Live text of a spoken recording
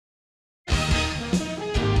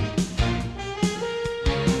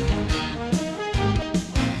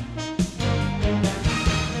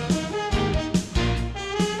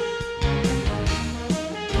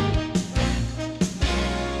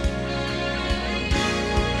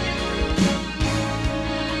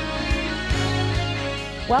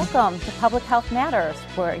Welcome to Public Health Matters,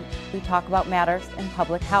 where we talk about matters in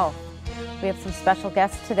public health. We have some special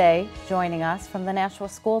guests today joining us from the Nashua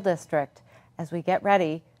School District as we get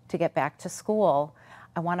ready to get back to school.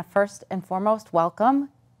 I want to first and foremost welcome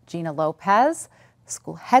Jeana Lopez,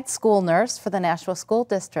 head school nurse for the Nashua School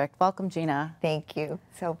District. Welcome, Jeana. Thank you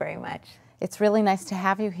so very much. It's really nice to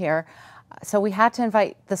have you here. So we had to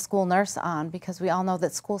invite the school nurse on because we all know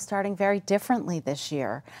that school's starting very differently this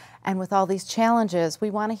year. And with all these challenges,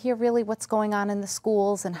 we want to hear really what's going on in the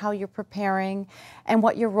schools and how you're preparing and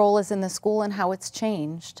what your role is in the school and how it's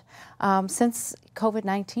changed since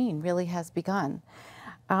COVID-19 really has begun.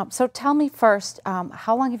 So tell me first,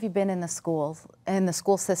 how long have you been in the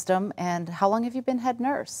school system, and how long have you been head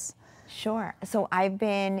nurse? Sure. So I've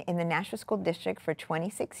been in the Nashua School District for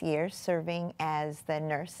 26 years, serving as the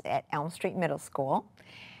nurse at Elm Street Middle School.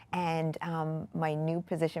 And my new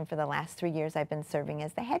position for the last 3 years, I've been serving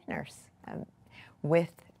as the head nurse,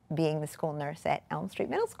 with being the school nurse at Elm Street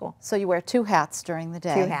Middle School. So you wear two hats during the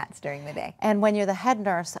day. Two hats during the day. And when you're the head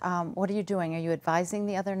nurse, what are you doing? Are you advising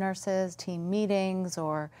the other nurses, team meetings,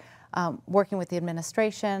 or working with the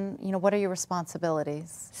administration? You know, what are your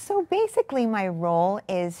responsibilities? So basically my role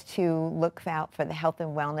is to look out for the health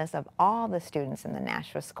and wellness of all the students in the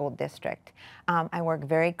Nashua School District. I work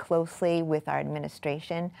very closely with our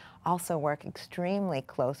administration, also work extremely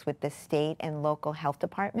close with the state and local health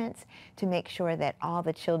departments to make sure that all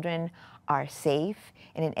the children are safe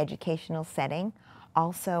in an educational setting.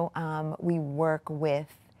 Also, we work with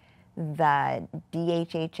the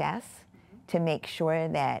DHHS to make sure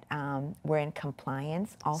that we're in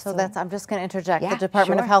compliance. Also, so that's, I'm just going to interject, yeah, the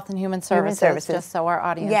Department sure. of Health and Human Services, just so our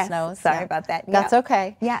audience knows. Sorry about that. That's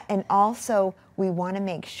okay. Yeah, and also we want to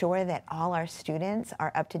make sure that all our students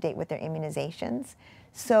are up to date with their immunizations.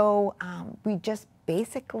 So we just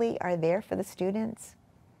basically are there for the students.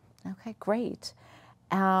 Okay, great.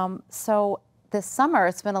 So this summer,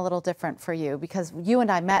 it's been a little different for you because you and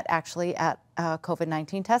I met actually at a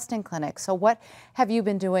COVID-19 testing clinic. So what have you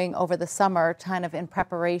been doing over the summer kind of in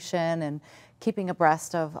preparation and keeping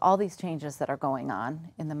abreast of all these changes that are going on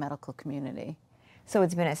in the medical community? So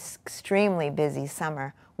it's been an extremely busy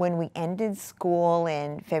summer. When we ended school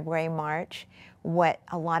in February, March, what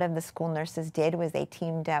a lot of the school nurses did was they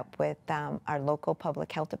teamed up with our local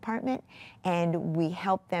public health department, and we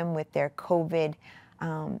helped them with their COVID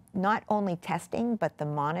not only testing, but the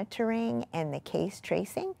monitoring and the case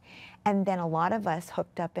tracing. And then a lot of us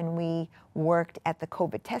hooked up and we worked at the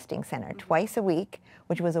COVID testing center twice a week,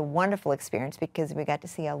 which was a wonderful experience because we got to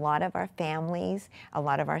see a lot of our families, a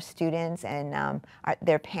lot of our students and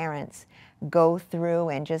their parents go through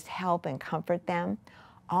and just help and comfort them.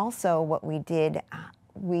 Also, what we did,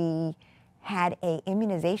 we had an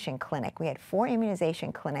immunization clinic. We had 4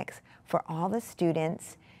 immunization clinics for all the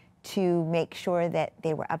students to make sure that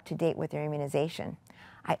they were up to date with their immunization.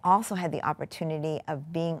 I also had the opportunity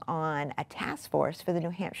of being on a task force for the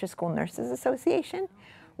New Hampshire School Nurses Association,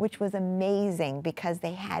 which was amazing because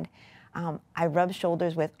they had, I rubbed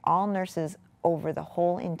shoulders with all nurses over the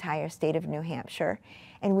whole entire state of New Hampshire,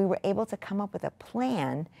 and we were able to come up with a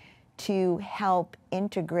plan to help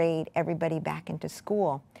integrate everybody back into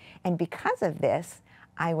school. And because of this,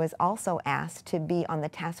 I was also asked to be on the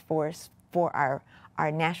task force for our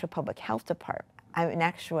Nashua Public Health Department,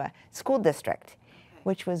 Nashua School District,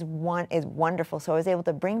 which is wonderful. So I was able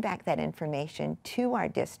to bring back that information to our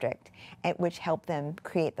district, which helped them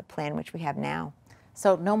create the plan which we have now.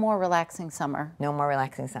 So no more relaxing summer. No more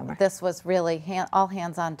relaxing summer. This was really all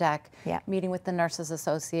hands on deck, yeah. Meeting with the Nurses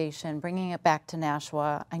Association, bringing it back to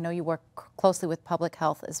Nashua. I know you work closely with public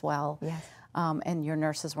health as well. Yes. And your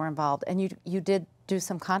nurses were involved. And you did do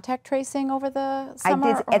some contact tracing over the summer?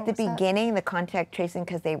 I did at the beginning, the contact tracing,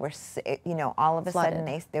 because they were, you know, all of a sudden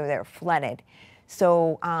they were flooded.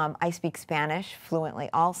 So I speak Spanish fluently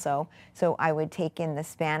also, so I would take in the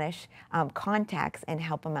Spanish contacts and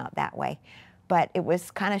help them out that way. But it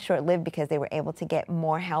was kind of short-lived because they were able to get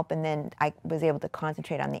more help, and then I was able to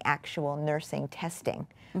concentrate on the actual nursing testing,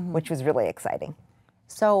 which was really exciting.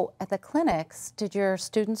 So at the clinics, did your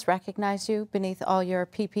students recognize you beneath all your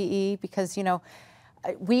PPE? Because, you know,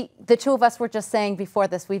 the two of us were just saying before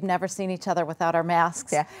this, we've never seen each other without our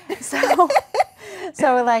masks. Yeah.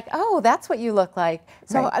 So we're like, oh, that's what you look like.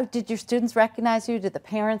 So right. Did your students recognize you? Did the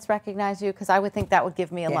parents recognize you? Because I would think that would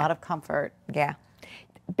give me a lot of comfort. Yeah.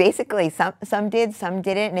 Basically, some did, some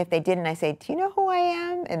didn't, and if they didn't, I say, "Do you know who I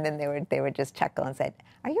am?" And then they would just chuckle and said,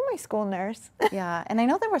 "Are you my school nurse?" Yeah, and I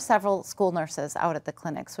know there were several school nurses out at the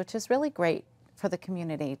clinics, which is really great for the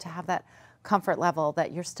community to have that comfort level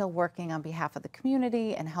that you're still working on behalf of the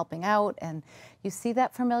community and helping out, and you see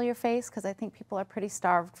that familiar face because I think people are pretty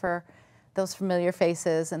starved for those familiar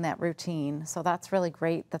faces and that routine. So that's really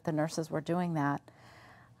great that the nurses were doing that.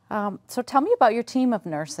 So tell me about your team of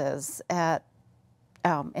nurses at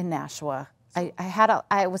in Nashua.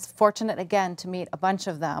 I was fortunate again to meet a bunch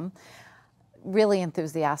of them, really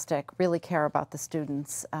enthusiastic, really care about the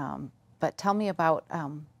students. But tell me about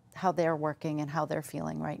how they're working and how they're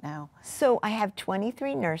feeling right now. So I have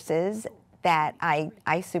 23 nurses that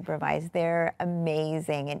I supervise. They're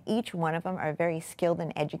amazing, and each one of them are very skilled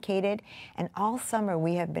and educated. And all summer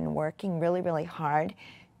we have been working really, really hard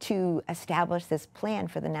to establish this plan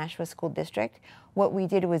for the Nashua School District. What we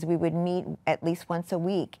did was we would meet at least once a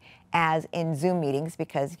week as in Zoom meetings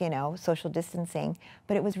because, you know, social distancing.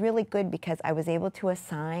 But it was really good because I was able to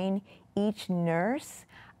assign each nurse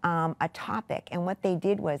a topic. And what they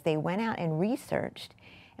did was they went out and researched.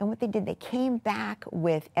 And what they did, they came back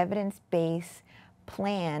with evidence-based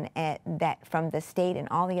plan that from the state and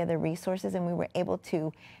all the other resources, and we were able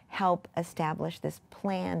to help establish this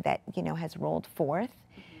plan that, you know, has rolled forth.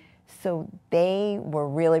 So they were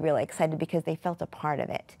really, really excited because they felt a part of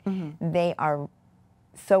it. They are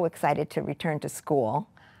so excited to return to school,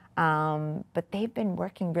 but they've been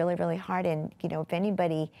working really, really hard. And, you know, if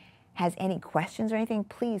anybody has any questions or anything,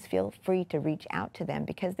 please feel free to reach out to them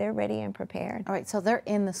because they're ready and prepared. All right, so they're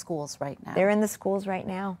in the schools right now. They're in the schools right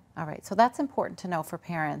now. All right, so that's important to know for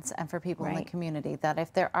parents and for people in the community, that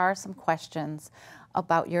if there are some questions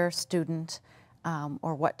about your student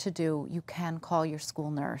or what to do, you can call your school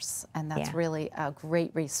nurse, and that's really a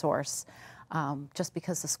great resource. Just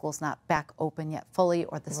because the school's not back open yet fully,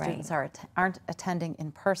 or the students aren't attending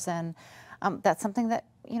in person, that's something that,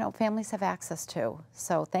 you know, families have access to.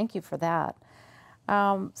 So thank you for that.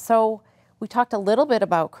 So we talked a little bit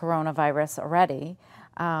about coronavirus already.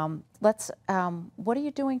 What are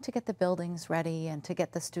you doing to get the buildings ready and to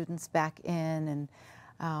get the students back in, and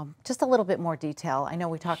just a little bit more detail? I know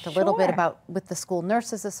we talked a little bit about with the School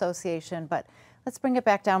Nurses Association, but let's bring it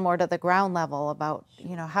back down more to the ground level about,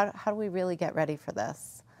 you know, how do we really get ready for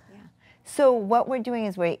this? Yeah. So what we're doing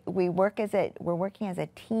is we're working as a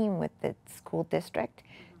team with the school district,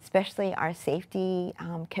 especially our safety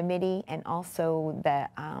committee, and also the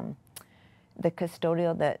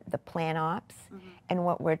custodial, the plan ops. And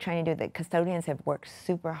what we're trying to do, the custodians have worked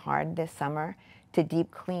super hard this summer to deep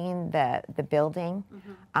clean the building.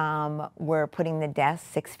 We're putting the desks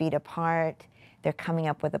 6 feet apart. They're coming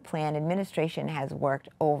up with a plan. Administration has worked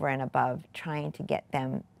over and above trying to get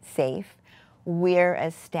them safe. We're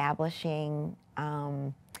establishing,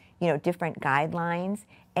 you know, different guidelines.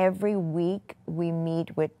 Every week we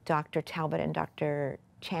meet with Dr. Talbot and Dr.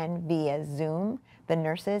 Chen via Zoom, the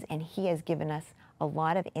nurses, and he has given us a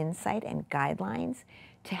lot of insight and guidelines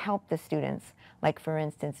to help the students. Like, for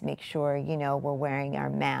instance, make sure, you know, we're wearing our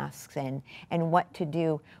masks and what to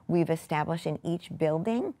do. We've established in each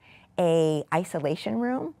building a isolation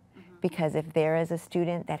room, because if there is a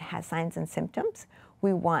student that has signs and symptoms,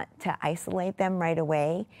 we want to isolate them right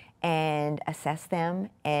away and assess them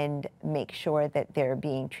and make sure that they're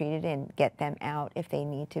being treated and get them out if they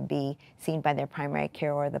need to be seen by their primary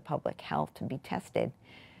care or the public health to be tested.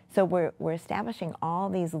 So we're establishing all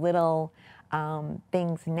these little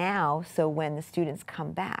things now, so when the students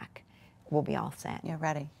come back, we'll be all set. You're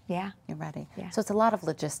ready. Yeah. You're ready. Yeah. So it's a lot of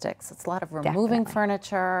logistics. It's a lot of removing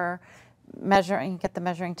furniture, measuring, get the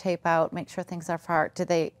measuring tape out, make sure things are far.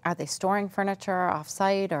 Are they storing furniture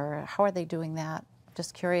off-site, or how are they doing that?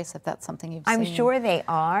 Just curious if that's something you've seen. I'm sure they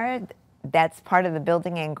are. That's part of the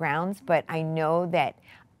building and grounds, but I know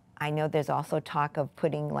there's also talk of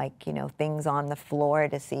putting, like, you know, things on the floor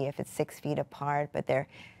to see if it's 6 feet apart, but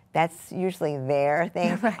that's usually their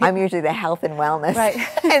thing. I'm usually the health and wellness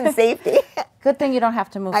and safety. Good thing you don't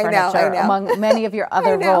have to move furniture among many of your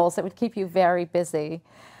other roles. It would keep you very busy.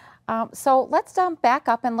 So let's back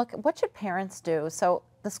up and look at what should parents do. So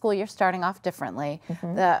the school year starting off differently.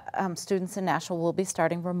 The students in Nashua will be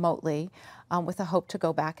starting remotely with a hope to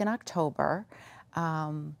go back in October.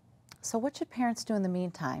 So what should parents do in the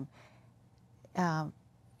meantime?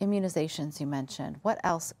 Immunizations you mentioned. What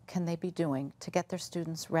else can they be doing to get their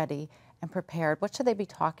students ready and prepared? What should they be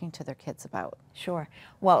talking to their kids about? Sure.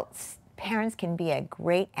 Well, parents can be a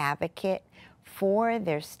great advocate for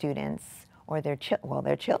their students or their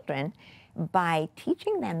children by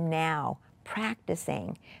teaching them now,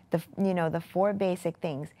 practicing the 4 basic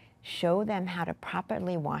things. Show them how to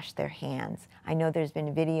properly wash their hands. I know there's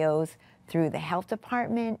been videos through the health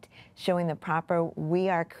department showing the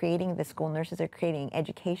the school nurses are creating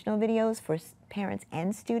educational videos for parents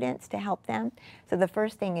and students to help them. So the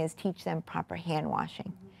first thing is teach them proper hand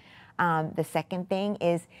washing. The second thing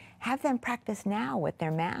is have them practice now with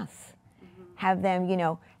their masks. have them, you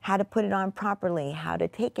know, how to put it on properly, how to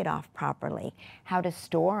take it off properly, how to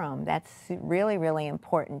store them. That's really, really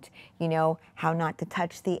important. You know, how not to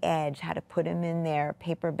touch the edge, how to put them in their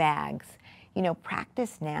paper bags. You know,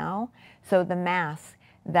 practice now. So the masks,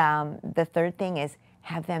 the third thing is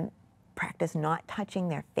have them practice not touching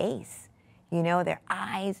their face. You know, their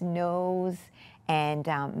eyes, nose, and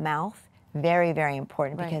mouth. Very, very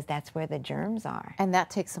important, because that's where the germs are. And that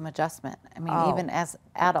takes some adjustment. I mean, even as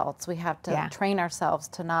adults, we have to train ourselves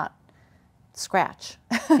to not scratch.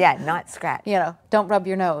 Yeah, not scratch. You know, don't rub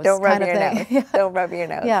your nose. Don't rub your nose. Don't rub your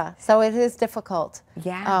nose. Yeah, so it is difficult.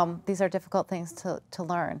 Yeah. These are difficult things to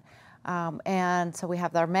learn. And so we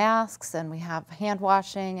have our masks, and we have hand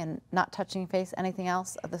washing and not touching your face. Anything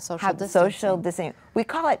else of the social distancing? Social distancing. We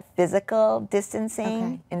call it physical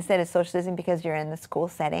distancing instead of social distancing, because you're in the school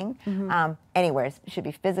setting. Anywhere, it should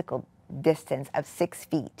be physical distance of 6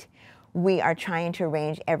 feet. We are trying to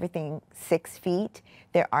arrange everything 6 feet.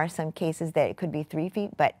 There are some cases that it could be 3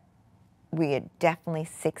 feet, but we are definitely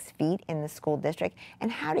 6 feet in the school district.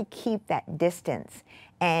 And how to keep that distance.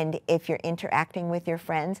 And if you're interacting with your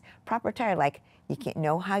friends, proper attire, like you can't,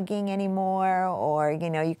 no hugging anymore, or,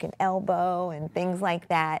 you know, you can elbow and things like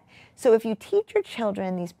that. So if you teach your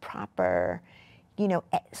children these proper, you know,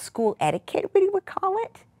 school etiquette, what you would call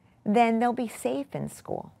it, then they'll be safe in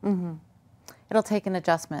school. It'll take an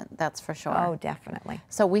adjustment, that's for sure. Oh, definitely.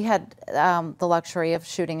 So we had the luxury of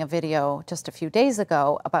shooting a video just a few days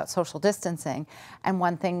ago about social distancing, and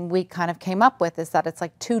one thing we kind of came up with is that it's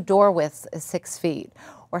like 2 door widths is 6 feet,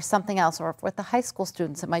 or something else. Or with the high school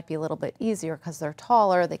students, it might be a little bit easier because they're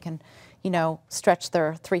taller. They can, you know, stretch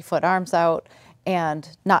their 3-foot arms out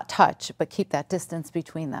and not touch, but keep that distance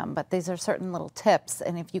between them. But these are certain little tips,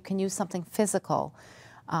 and if you can use something physical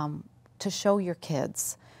to show your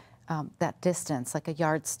kids that distance, like a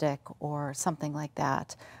yardstick or something like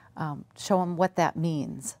that, show them what that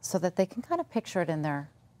means, so that they can kind of picture it in their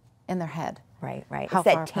head. Right, right. How It's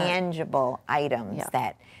that far apart. tangible items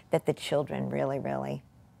that the children really, really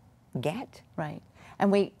get. Right.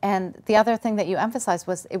 And the other thing that you emphasized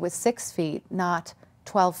was it was 6 feet, not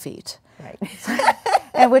 12 feet. Right.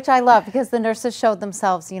 And which I love, because the nurses showed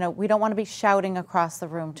themselves, you know, we don't want to be shouting across the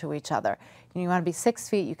room to each other. You want to be 6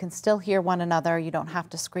 feet, you can still hear one another, you don't have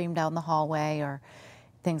to scream down the hallway or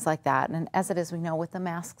things like that. And as it is, we know with the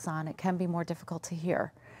masks on, it can be more difficult to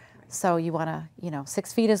hear. So you want to, you know,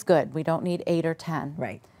 6 feet is good. We don't need 8 or 10.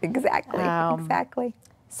 Right, exactly, exactly.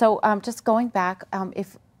 So just going back,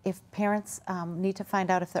 if parents need to find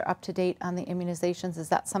out if they're up to date on the immunizations, is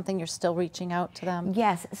that something you're still reaching out to them?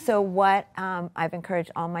 Yes. So what I've encouraged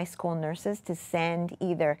all my school nurses to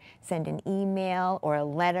either send an email or a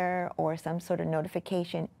letter or some sort of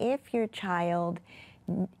notification if your child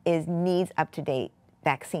needs up-to-date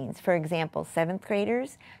vaccines. For example, 7th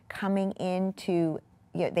graders coming into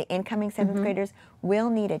the incoming 7th graders will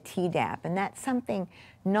need a Tdap, and that's something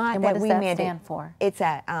not and that what we does that mandate. stand for? It's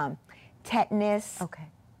a tetanus. Okay.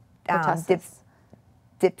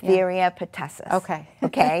 Diphtheria, pertussis. Okay.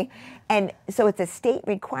 Okay. And so it's a state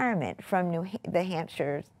requirement from the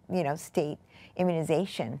Hampshire, state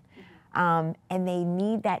immunization, and they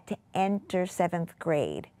need that to enter 7th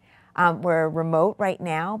grade. We're remote right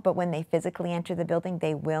now, but when they physically enter the building,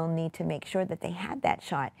 they will need to make sure that they had that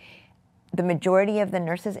shot. The majority of the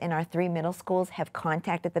nurses in our 3 middle schools have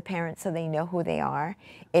contacted the parents so they know who they are.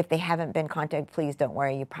 If they haven't been contacted, please don't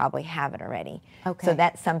worry, you probably have it already. Okay. So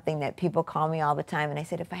that's something that people call me all the time, and I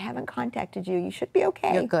said, if I haven't contacted you, you should be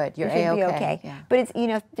okay. You're good, you're you should be A-okay. okay. Yeah. But it's,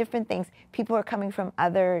 different things. People are coming from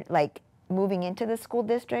other, moving into the school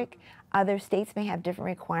district. Other states may have different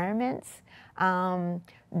requirements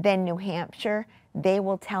than New Hampshire. They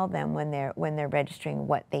will tell them when they're registering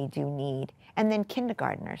what they do need. And then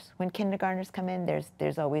kindergartners. When kindergartners come in,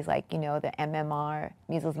 there's always the MMR,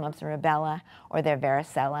 measles, mumps, and rubella, or their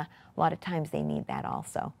varicella. A lot of times they need that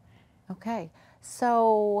also. Okay.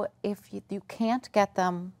 So if you can't get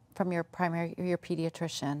them from your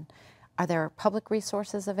pediatrician, are there public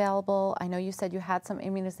resources available? I know you said you had some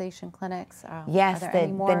immunization clinics. Yes, the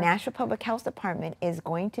Nashua Public Health Department is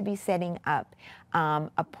going to be setting up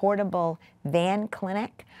a portable van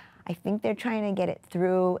clinic. I think they're trying to get it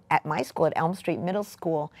through at my school, at Elm Street Middle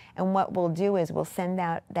School. And what we'll do is we'll send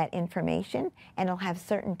out that information, and it'll have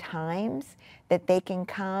certain times that they can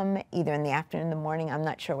come, either in the afternoon or the morning. I'm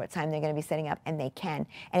not sure what time they're going to be setting up, and they can.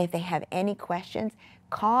 And if they have any questions,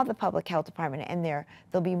 call the Public Health Department, and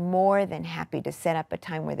they'll be more than happy to set up a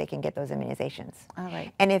time where they can get those immunizations. All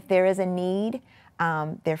right. And if there is a need,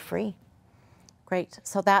 they're free. Great.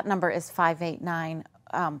 So that number is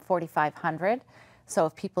 589-4500. So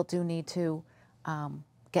if people do need to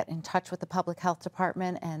get in touch with the public health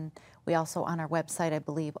department, and we also on our website, I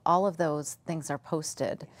believe, all of those things are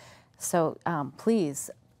posted. So please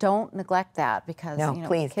don't neglect that, because No, you know,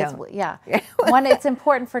 please kids don't. Yeah. One, it's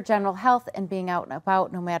important for general health and being out and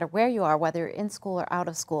about, no matter where you are, whether you're in school or out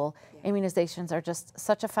of school. Immunizations are just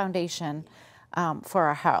such a foundation for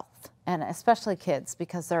our health, and especially kids,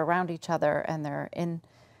 because they're around each other and they're in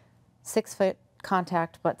 6-foot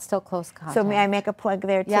contact, but still close contact. So may I make a plug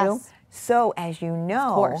there too? Yes. So as you know,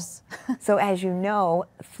 Of course. so as you know,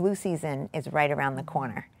 flu season is right around the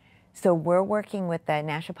corner. So we're working with the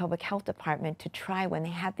Nashua Public Health Department to try, when they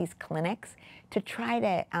have these clinics, to try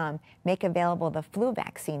to make available the flu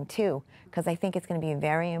vaccine too, because I think it's going to be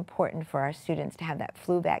very important for our students to have that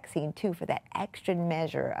flu vaccine too, for that extra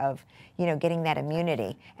measure of, you know, getting that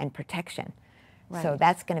immunity and protection. Right. So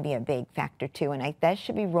that's going to be a big factor too, and that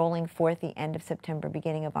should be rolling forth the end of September,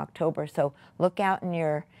 beginning of October. So look out in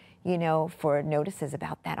your, you know, for notices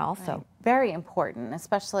about that also. Right. Very important,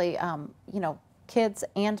 especially you know, kids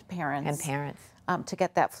and parents. And parents. To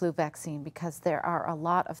get that flu vaccine, because there are a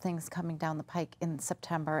lot of things coming down the pike in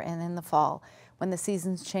September and in the fall when the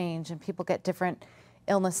seasons change and people get different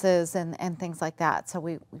illnesses and things like that. So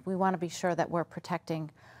we want to be sure that we're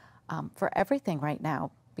protecting for everything right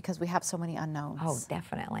now, because we have so many unknowns. Oh,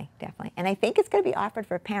 definitely, definitely. And I think it's going to be offered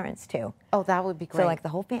for parents too. Oh, that would be great. So like the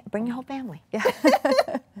whole bring your whole family. Yeah.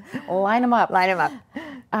 Line them up. Line them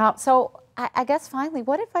up. So I guess finally,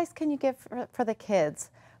 what advice can you give for the kids?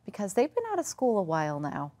 Because they've been out of school a while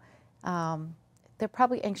now. They're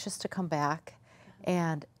probably anxious to come back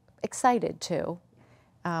and excited too.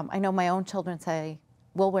 I know my own children say,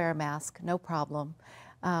 we'll wear a mask, no problem.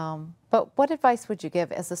 But what advice would you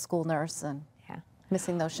give as a school nurse and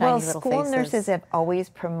missing those shiny little faces? Well, school nurses have always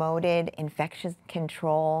promoted infection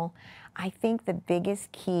control. I think the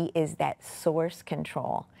biggest key is that source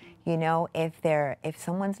control. You know, if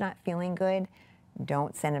someone's not feeling good,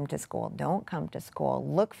 don't send them to school. Don't come to school.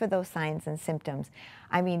 Look for those signs and symptoms.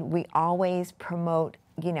 I mean, we always promote,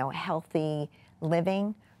 you know, healthy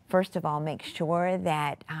living. First of all, make sure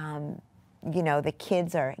that, you know, the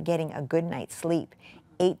kids are getting a good night's sleep.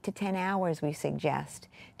 8 to 10 hours we suggest,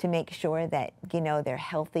 to make sure that, you know, they're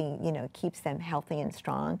healthy, you know, keeps them healthy and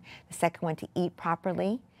strong. The second one, to eat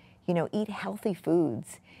properly. You know, eat healthy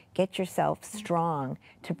foods. Get yourself strong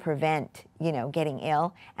to prevent, you know, getting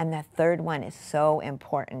ill. And the third one is so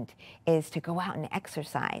important, is to go out and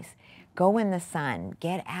exercise. Go in the sun,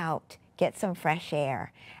 get out, get some fresh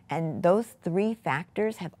air. And those 3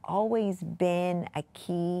 factors have always been a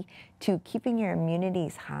key to keeping your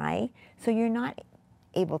immunities high, so you're not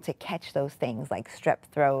able to catch those things like strep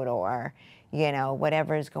throat or, you know,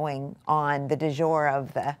 whatever's going on the du jour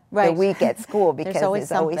of the week at school, because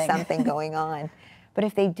there's always something going on. But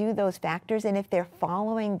if they do those factors, and if they're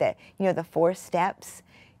following the, you know, the 4 steps,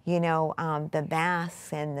 you know, the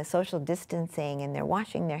masks and the social distancing, and they're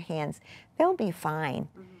washing their hands, they'll be fine.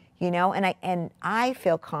 You know, and I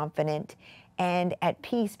feel confident and at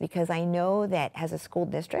peace, because I know that as a school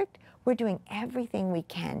district, we're doing everything we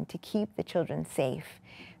can to keep the children safe,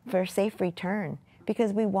 for a safe return,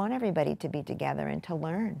 because we want everybody to be together and to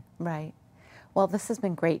learn. Right. Well, this has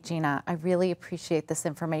been great, Jeana. I really appreciate this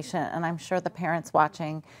information, and I'm sure the parents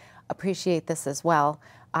watching appreciate this as well.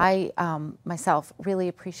 I, myself, really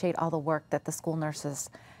appreciate all the work that the school nurses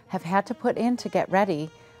have had to put in to get ready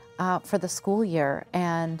for the school year.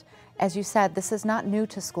 And as you said, this is not new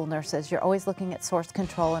to school nurses. You're always looking at source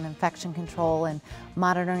control and infection control and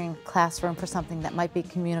monitoring classroom for something that might be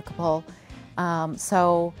communicable.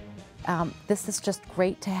 This is just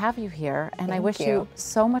great to have you here, and I wish you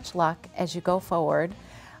so much luck as you go forward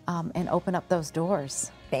and open up those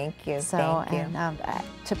doors. Thank you. So, thank you. And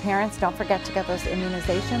to parents, don't forget to get those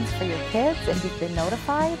immunizations for your kids if you've been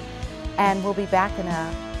notified. And we'll be back in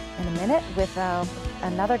a minute with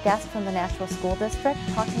another guest from the Nashua School District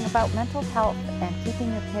talking about mental health and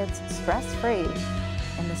keeping your kids stress-free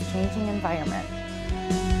in this changing environment.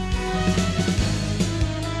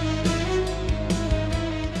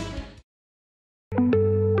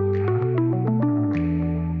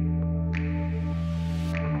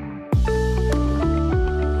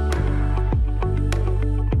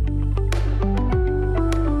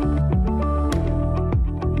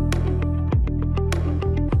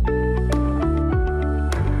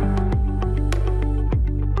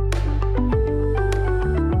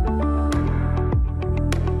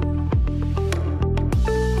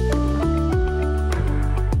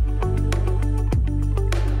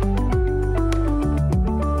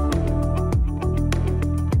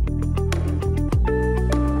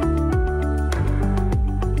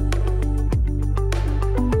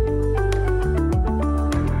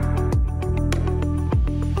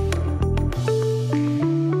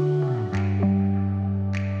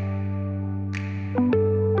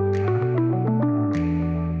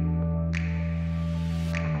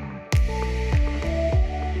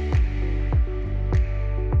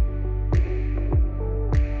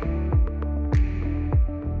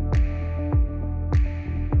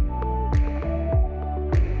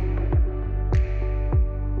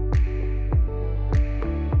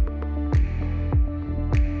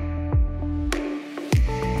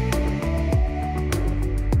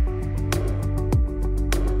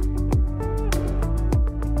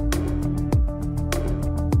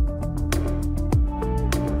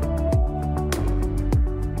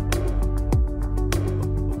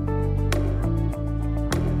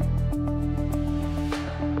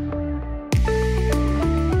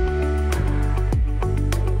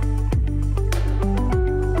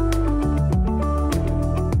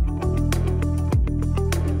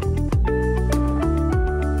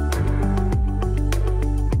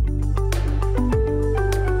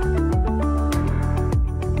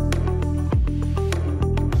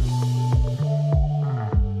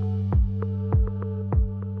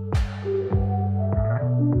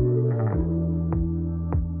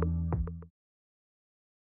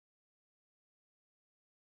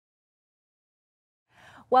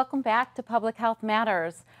 Welcome back to Public Health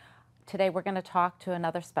Matters. Today we're going to talk to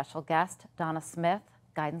another special guest, Donna Smith,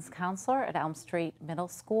 guidance counselor at Elm Street Middle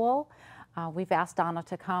School. We've asked Donna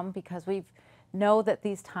to come because we know that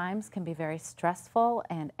these times can be very stressful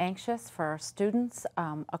and anxious for our students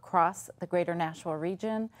across the greater Nashua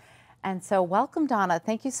region. And so welcome, Donna.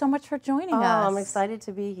 Thank you so much for joining us. I'm excited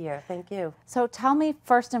to be here. Thank you. So tell me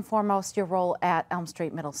first and foremost your role at Elm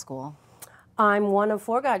Street Middle School. I'm one of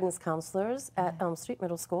 4 guidance counselors at Elm Street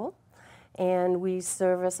Middle School, and we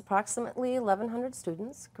service approximately 1,100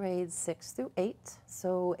 students, grades 6 through 8,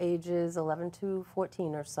 so ages 11 to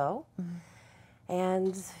 14 or so.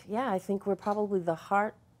 And yeah, I think we're probably the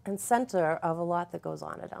heart and center of a lot that goes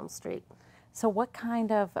on at Elm Street. So what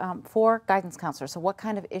kind of, for guidance counselors, so what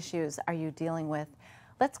kind of issues are you dealing with?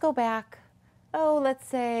 Let's go back, let's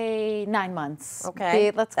say 9 months.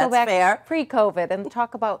 Okay, Let's go that's back fair. pre-COVID and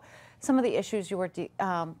talk about some of the issues you were,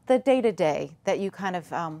 the day-to-day that you kind of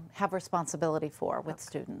have responsibility for with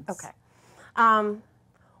students. Okay.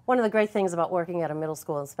 One of the great things about working at a middle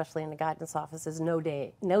school, especially in the guidance office, is no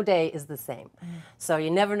day is the same. So you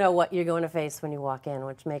never know what you're going to face when you walk in,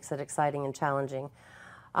 which makes it exciting and challenging.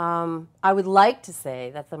 I would like to say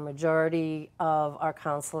that the majority of our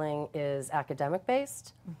counseling is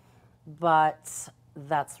academic-based, but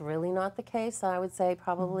that's really not the case. I would say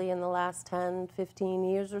probably in the last 10, 15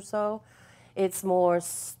 years or so, it's more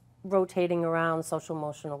rotating around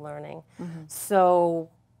social-emotional learning. So,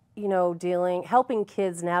 you know, helping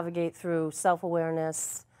kids navigate through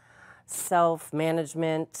self-awareness,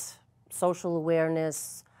 self-management, social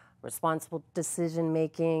awareness, responsible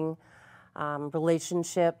decision-making,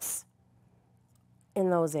 relationships in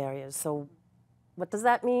those areas. So what does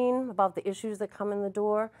that mean about the issues that come in the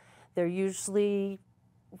door? They're usually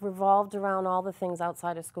revolved around all the things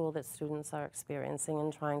outside of school that students are experiencing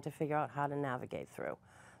and trying to figure out how to navigate through.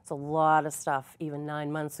 It's a lot of stuff, even 9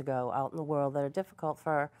 months ago, out in the world that are difficult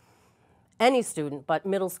for any student, but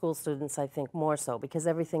middle school students, I think, more so, because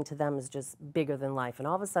everything to them is just bigger than life. And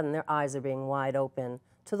all of a sudden, their eyes are being wide open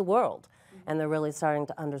to the world. And they're really starting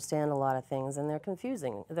to understand a lot of things, and they're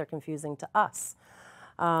confusing. They're confusing to us.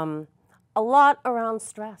 A lot around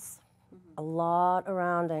stress. A lot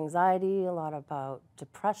around anxiety, a lot about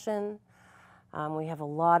depression. We have a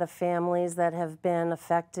lot of families that have been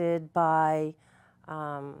affected by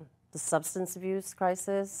the substance abuse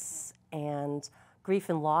crisis and grief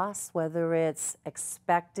and loss, whether it's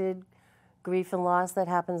expected grief and loss that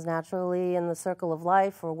happens naturally in the circle of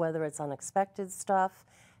life or whether it's unexpected stuff,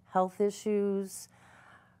 health issues,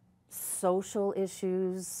 social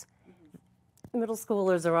issues. Middle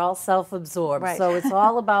schoolers are all self-absorbed, Right. so it's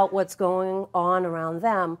all about what's going on around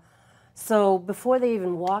them. So before they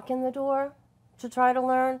even walk in the door to try to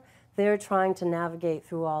learn, they're trying to navigate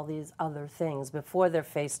through all these other things before they're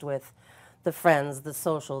faced with the friends, the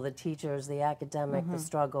social, the teachers, the academic, the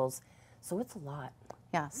struggles. So it's a lot.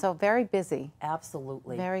 Yeah, so very busy.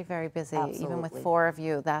 Absolutely. Very, very busy. Absolutely. Even with 4 of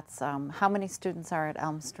you, that's, how many students are at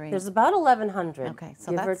Elm Street? There's about 1,100, Okay,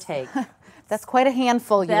 so give or that's- take. That's quite a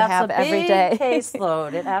handful you have every day. That's a big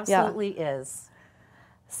caseload. It absolutely is.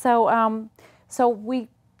 So, so we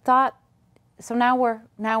thought, so now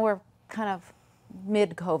we're kind of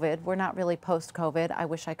mid-COVID. We're not really post-COVID. I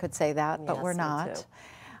wish I could say that, but Yes, we're me not.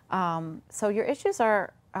 too. So your issues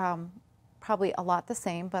are probably a lot the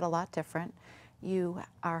same, but a lot different. You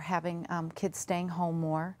are having kids staying home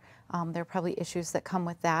more. There are probably issues that come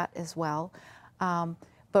with that as well.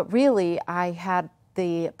 But really, I had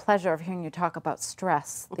the pleasure of hearing you talk about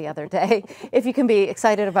stress the other day. If you can be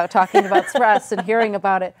excited about talking about stress and hearing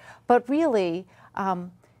about it. But really,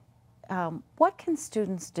 what can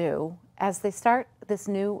students do as they start this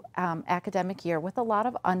new academic year with a lot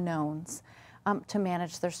of unknowns to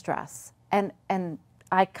manage their stress? And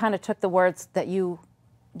I kind of took the words that you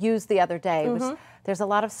used the other day. Was, there's a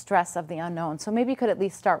lot of stress of the unknown. So maybe you could at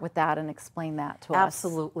least start with that and explain that to us.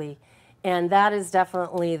 Absolutely. And that is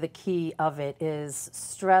definitely the key of it, is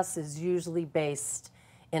stress is usually based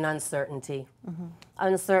in uncertainty.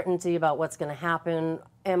 Uncertainty about what's going to happen.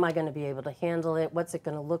 Am I going to be able to handle it? What's it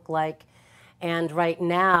going to look like? And right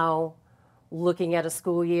now, looking at a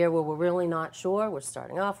school year where we're really not sure, we're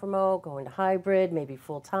starting off remote, going to hybrid, maybe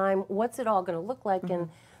full-time. What's it all going to look like? And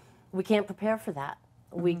we can't prepare for that.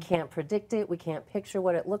 We can't predict it. We can't picture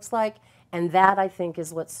what it looks like. And that, I think,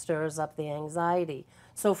 is what stirs up the anxiety.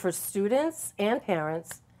 So for students and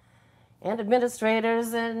parents and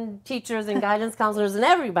administrators and teachers and guidance counselors and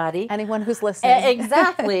everybody. Anyone who's listening.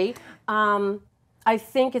 Exactly. I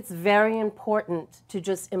think it's very important to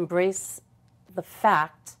just embrace the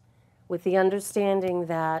fact with the understanding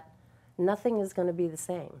that nothing is going to be the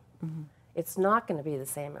same. It's not going to be the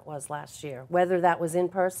same it was last year, whether that was in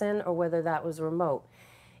person or whether that was remote.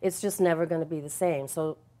 It's just never going to be the same.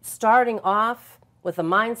 So starting off with a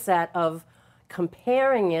mindset of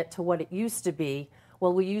comparing it to what it used to be,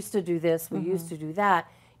 well, we used to do this, we used to do that,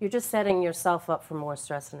 you're just setting yourself up for more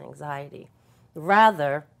stress and anxiety.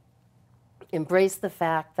 Rather, embrace the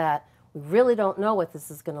fact that we really don't know what this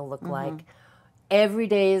is going to look like. Every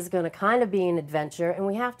day is going to kind of be an adventure, and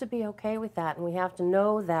we have to be okay with that, and we have to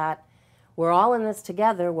know that we're all in this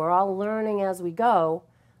together, we're all learning as we go,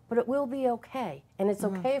 but it will be okay. And it's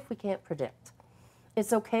okay if we can't predict.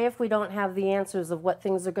 It's okay if we don't have the answers of what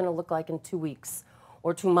things are going to look like in 2 weeks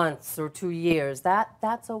or 2 months or 2 years.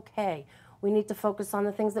 That's okay. We need to focus on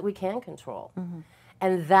the things that we can control.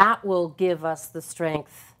 And that will give us the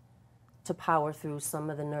strength to power through some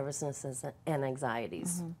of the nervousnesses and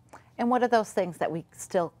anxieties. And what are those things that we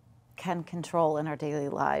still can control in our daily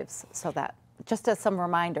lives, so that just as some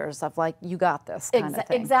reminders of, like, you got this kind of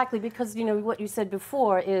thing? Exactly, because you know what you said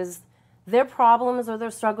before is their problems or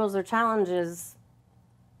their struggles or challenges,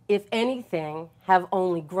 if anything, have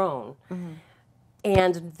only grown.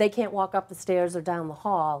 And they can't walk up the stairs or down the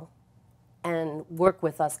hall and work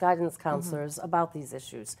with us guidance counselors about these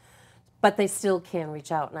issues. But they still can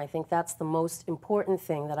reach out, and I think that's the most important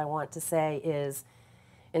thing that I want to say is,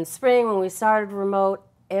 in spring when we started remote,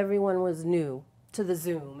 everyone was new to the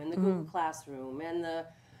Zoom and the Google Classroom and the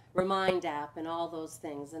Remind app and all those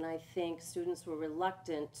things. And I think students were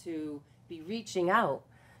reluctant to be reaching out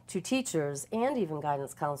to teachers and even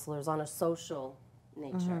guidance counselors on a social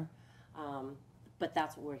nature. But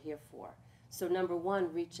that's what we're here for. So number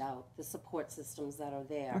one, reach out, the support systems that are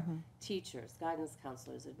there, teachers, guidance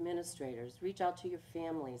counselors, administrators, reach out to your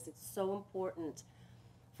families. It's so important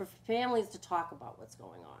for families to talk about what's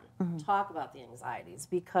going on, talk about the anxieties,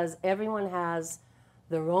 because everyone has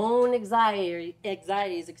their own anxieties,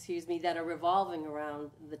 that are revolving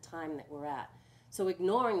around the time that we're at. So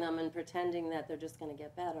ignoring them and pretending that they're just going to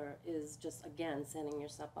get better is just, again, setting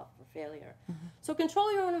yourself up for failure. So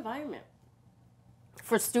control your own environment.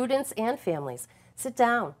 For students and families, sit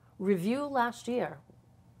down, review last year,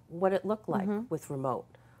 what it looked like with remote.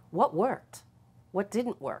 What worked? What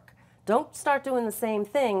didn't work? Don't start doing the same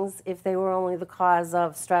things if they were only the cause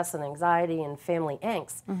of stress and anxiety and family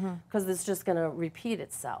angst, because it's just going to repeat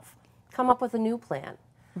itself. Come up with a new plan.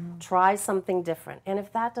 Try something different. And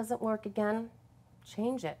if that doesn't work again,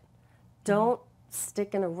 change it. Don't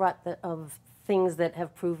stick in a rut of things that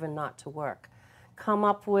have proven not to work. Come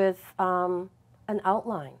up with an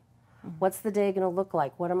outline. What's the day going to look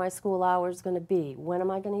like? What are my school hours going to be? When am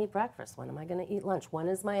I going to eat breakfast? When am I going to eat lunch? When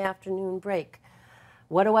is my afternoon break?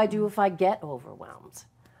 What do I do if I get overwhelmed?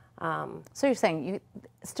 So you're saying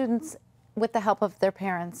students, with the help of their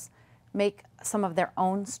parents, make some of their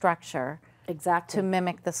own structure to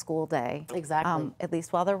mimic the school day, at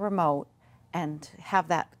least while they're remote, and have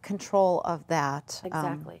that control of that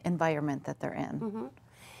environment that they're in.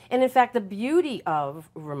 And in fact, the beauty of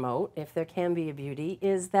remote, if there can be a beauty,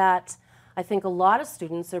 is that I think a lot of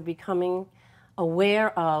students are becoming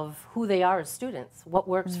aware of who they are as students, what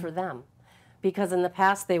works for them. Because in the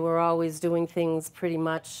past, they were always doing things pretty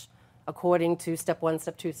much according to step 1,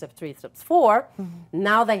 step 2, step 3, step 4.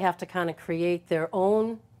 Now they have to kind of create their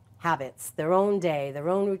own habits, their own day, their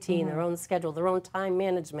own routine, their own schedule, their own time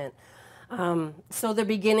management. So they're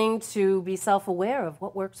beginning to be self-aware of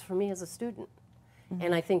what works for me as a student.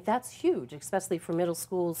 And I think that's huge, especially for middle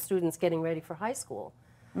school students getting ready for high school,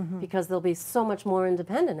 because they'll be so much more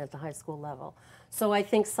independent at the high school level. So I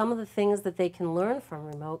think some of the things that they can learn from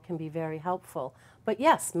remote can be very helpful. But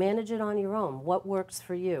yes, manage it on your own. What works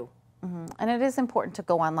for you? And it is important to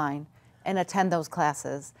go online and attend those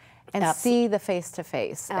classes and see the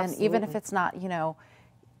face-to-face. And even if it's not, you know,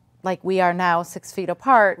 like we are now 6 feet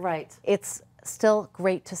apart, it's still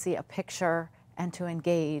great to see a picture and to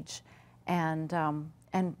engage and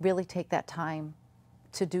really take that time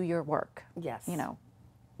to do your work, you know,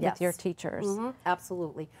 with your teachers.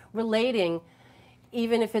 Absolutely. Relating,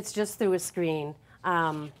 even if it's just through a screen,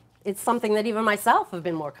 it's something that even myself have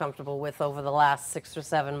been more comfortable with over the last 6 or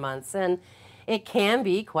 7 months. And it can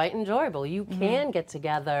be quite enjoyable. You can get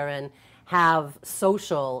together and have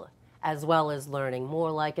social as well as learning,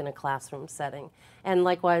 more like in a classroom setting. And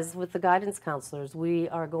likewise with the guidance counselors, we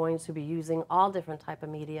are going to be using all different type of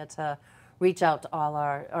media to reach out to all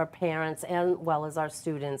our parents and well as our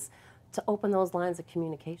students to open those lines of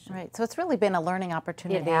communication. Right, so it's really been a learning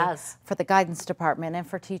opportunity for the guidance department and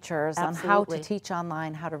for teachers on how to teach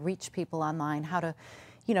online, how to reach people online, how to,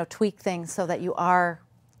 you know, tweak things so that you are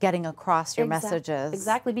getting across your messages.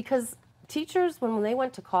 Exactly, because teachers, when they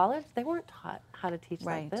went to college, they weren't taught how to teach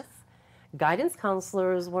like this. guidance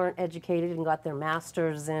counselors weren't educated and got their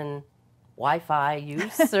masters in Wi-Fi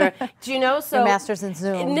use, or do you know? So your masters in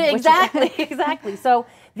Zoom. Exactly, exactly. So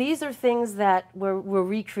these are things that we're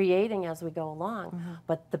recreating as we go along.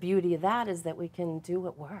 But the beauty of that is that we can do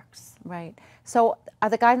what works. Right. So are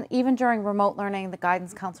the guidance, even during remote learning, the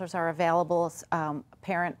guidance counselors are available. A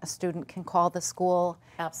parent, a student can call the school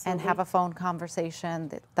Absolutely. and have a phone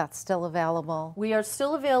conversation. That's still available. We are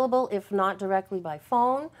still available, if not directly by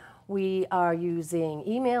phone. We are using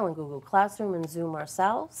email and Google Classroom and Zoom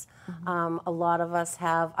ourselves. A lot of us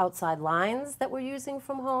have outside lines that we're using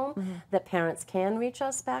from home that parents can reach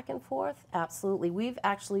us back and forth. Absolutely. We've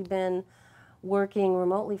actually been working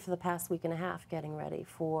remotely for the past week and a half, getting ready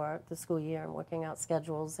for the school year and working out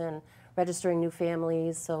schedules and registering new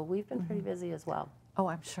families. So we've been pretty busy as well. Oh,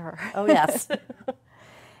 I'm sure. Oh, yes.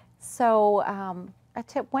 So a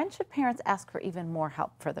tip, when should parents ask for even more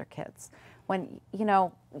help for their kids? When, you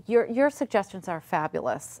know, your suggestions are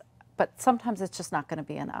fabulous, but sometimes it's just not going to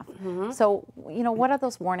be enough. So, you know, what are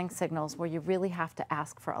those warning signals where you really have to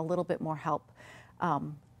ask for a little bit more help,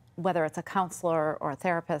 whether it's a counselor or a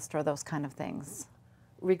therapist or those kind of things?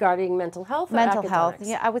 Regarding mental health or Mental health, academics?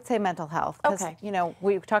 yeah, I would say mental health. Because, Okay. you know,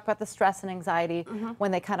 we talk about the stress and anxiety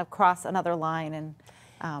when they kind of cross another line.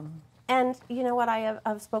 And you know what,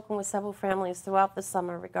 I've spoken with several families throughout the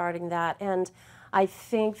summer regarding that, and I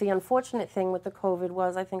think the unfortunate thing with the COVID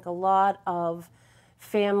was I think a lot of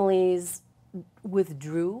families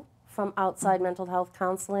withdrew from outside mental health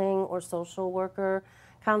counseling or social worker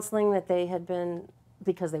counseling that they had been,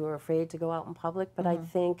 because they were afraid to go out in public. But I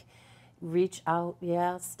think reach out,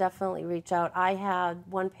 yes, definitely reach out. I had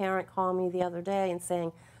one parent call me the other day and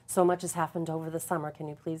saying, so much has happened over the summer, can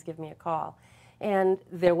you please give me a call? And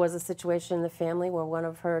there was a situation in the family where one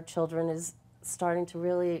of her children is starting to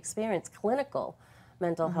really experience clinical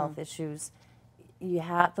mental health issues.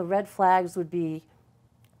 The red flags would be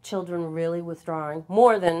children really withdrawing,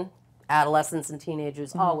 more than adolescents and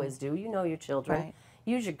teenagers always do. You know your children. Right.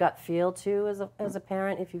 Use your gut feel too as a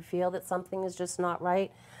parent if you feel that something is just not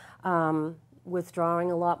right.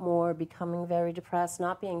 Withdrawing a lot more, becoming very depressed,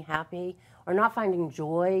 not being happy, or not finding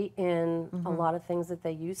joy in a lot of things that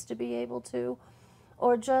they used to be able to,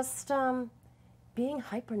 or just being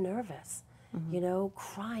hyper nervous, you know,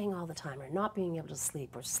 crying all the time, or not being able to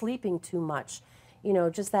sleep, or sleeping too much, you know,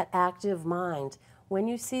 just that active mind. When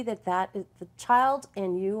you see that the child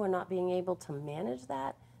and you are not being able to manage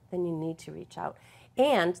that, then you need to reach out.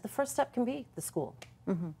 And the first step can be the school,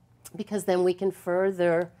 because then we can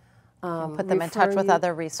further Put them in touch with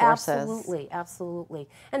other resources. Absolutely, absolutely.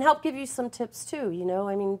 And help give you some tips too, you know.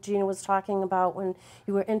 I mean, Jeana was talking about when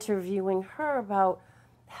you were interviewing her about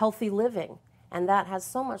healthy living, and that has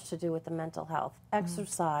so much to do with the mental health.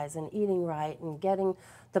 Exercise and eating right and getting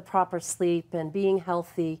the proper sleep and being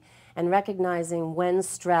healthy and recognizing when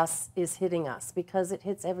stress is hitting us, because it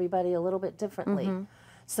hits everybody a little bit differently.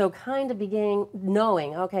 So kind of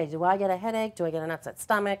knowing, okay, do I get a headache? Do I get an upset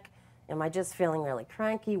stomach? Am I just feeling really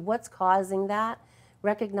cranky? What's causing that?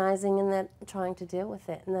 Recognizing and then trying to deal with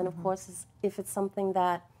it. And then, of course, if it's something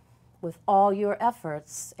that, with all your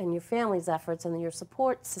efforts and your family's efforts and your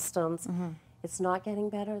support systems, it's not getting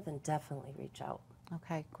better, then definitely reach out.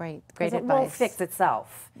 Okay, great. Great advice. It won't fix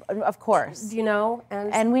itself. Of course. You know?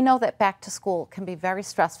 And we know that back to school can be very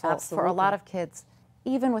stressful for a Absolutely. lot of kids,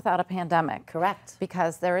 even without a pandemic. Correct.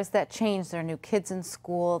 Because there is that change. There are new kids in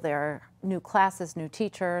school, there are new classes, new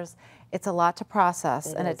teachers. It's a lot to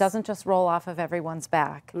process, and it doesn't just roll off of everyone's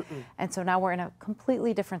back. And so now we're in a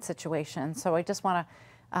completely different situation. So I just want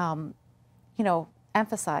to, you know,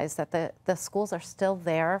 emphasize that the schools are still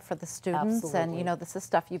there for the students. Absolutely. And, you know, this is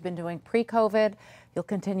stuff you've been doing pre-COVID. You'll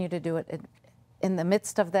continue to do it in the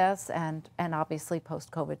midst of this, and obviously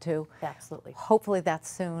post-COVID too. Absolutely. Hopefully that's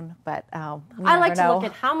soon, but we I like never to know. look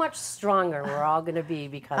at how much stronger we're all going to be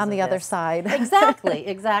because On of the other this. side. Exactly,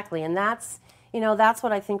 exactly. And that's, you know, that's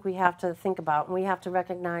what I think we have to think about. And we have to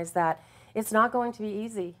recognize that it's not going to be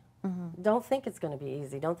easy. Don't think it's going to be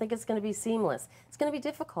easy. Don't think it's going to be seamless. It's going to be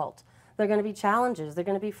difficult. There are going to be challenges. There are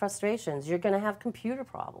going to be frustrations. You're going to have computer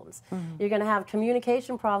problems. You're going to have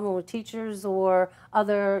communication problems with teachers or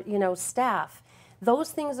other, you know, staff.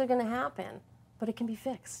 Those things are going to happen, but it can be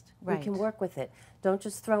fixed. Right. We can work with it. Don't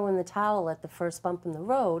just throw in the towel at the first bump in the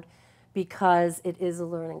road, because it is a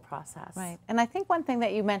learning process. Right. And I think one thing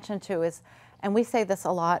that you mentioned too is, and we say this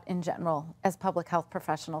a lot in general as public health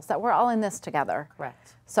professionals, that we're all in this together.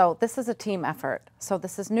 Correct. So this is a team effort. So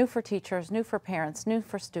this is new for teachers, new for parents, new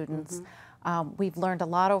for students. We've learned a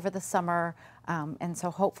lot over the summer, and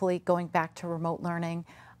so hopefully going back to remote learning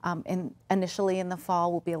initially in the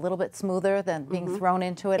fall will be a little bit smoother than being thrown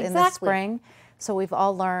into it in the Exactly. spring. So we've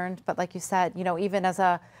all learned, but like you said, you know, even as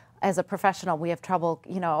a professional, we have trouble,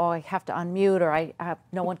 you know, oh, I have to unmute, or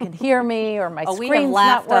no one can hear me, or my screen's not working. We have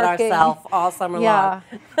laughed at ourselves all summer long.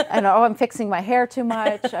 And oh, I'm fixing my hair too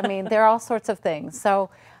much. I mean, there are all sorts of things. So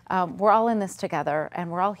we're all in this together, and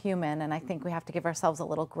we're all human, and I think we have to give ourselves a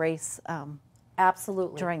little grace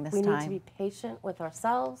Absolutely. during this time. We need to be patient with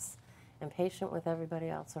ourselves and patient with everybody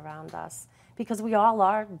else around us, because we all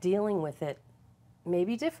are dealing with it,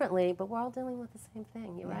 maybe differently, but we're all dealing with the same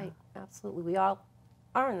thing. You're right. Absolutely. We all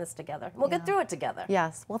are in this together. We'll get through it together.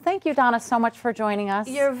 Yes. Well, thank you, Donna, so much for joining us.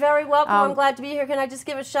 You're very welcome. I'm glad to be here. Can I just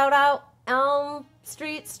give a shout out? Elm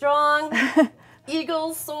Street strong.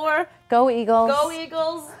 Eagles soar. Go Eagles. Go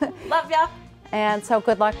Eagles. Love ya. And so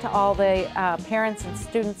good luck to all the parents and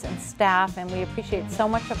students and staff, and we appreciate so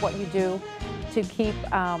much of what you do to keep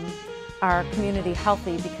our community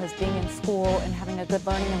healthy, because being in school and having a good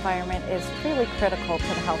learning environment is really critical to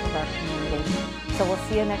the health of our community. So we'll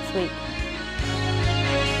see you next week.